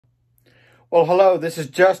Well, hello, this is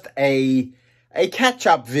just a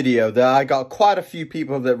catch-up video that I got quite a few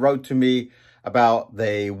people that wrote to me about.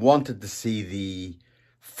 They wanted to see the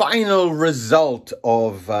final result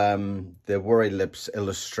of the Worry Lips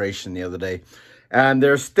illustration the other day. And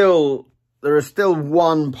there is still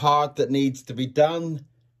one part that needs to be done.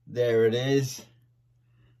 There it is.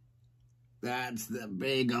 That's the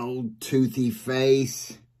big old toothy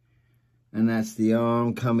face. And that's the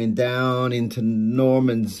arm coming down into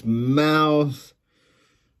Norman's mouth.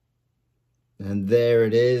 And there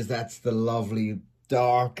it is. That's the lovely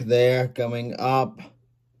dark there coming up.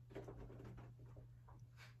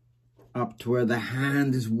 Up to where the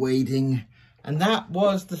hand is waiting. And that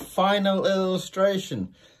was the final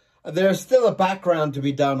illustration. There's still a background to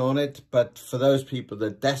be done on it. But for those people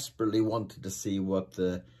that desperately wanted to see what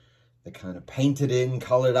the kind of painted in,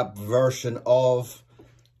 colored up version of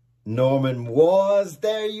Norman was,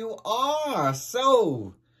 there you are.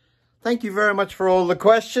 So thank you very much for all the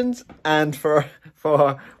questions and for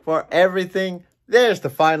everything. There's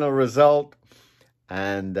the final result,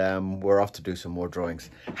 and we're off to do some more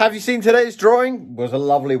drawings. Have you seen today's drawing? It was a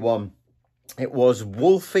lovely one. It was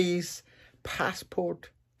Wolfie's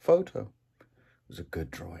passport photo. It was a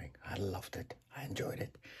good drawing. I loved it. I enjoyed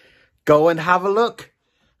it. Go and have a look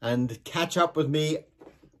and catch up with me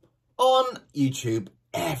on YouTube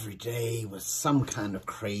every day with some kind of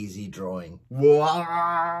crazy drawing.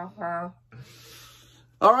 All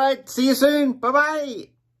right, see you soon. Bye-bye.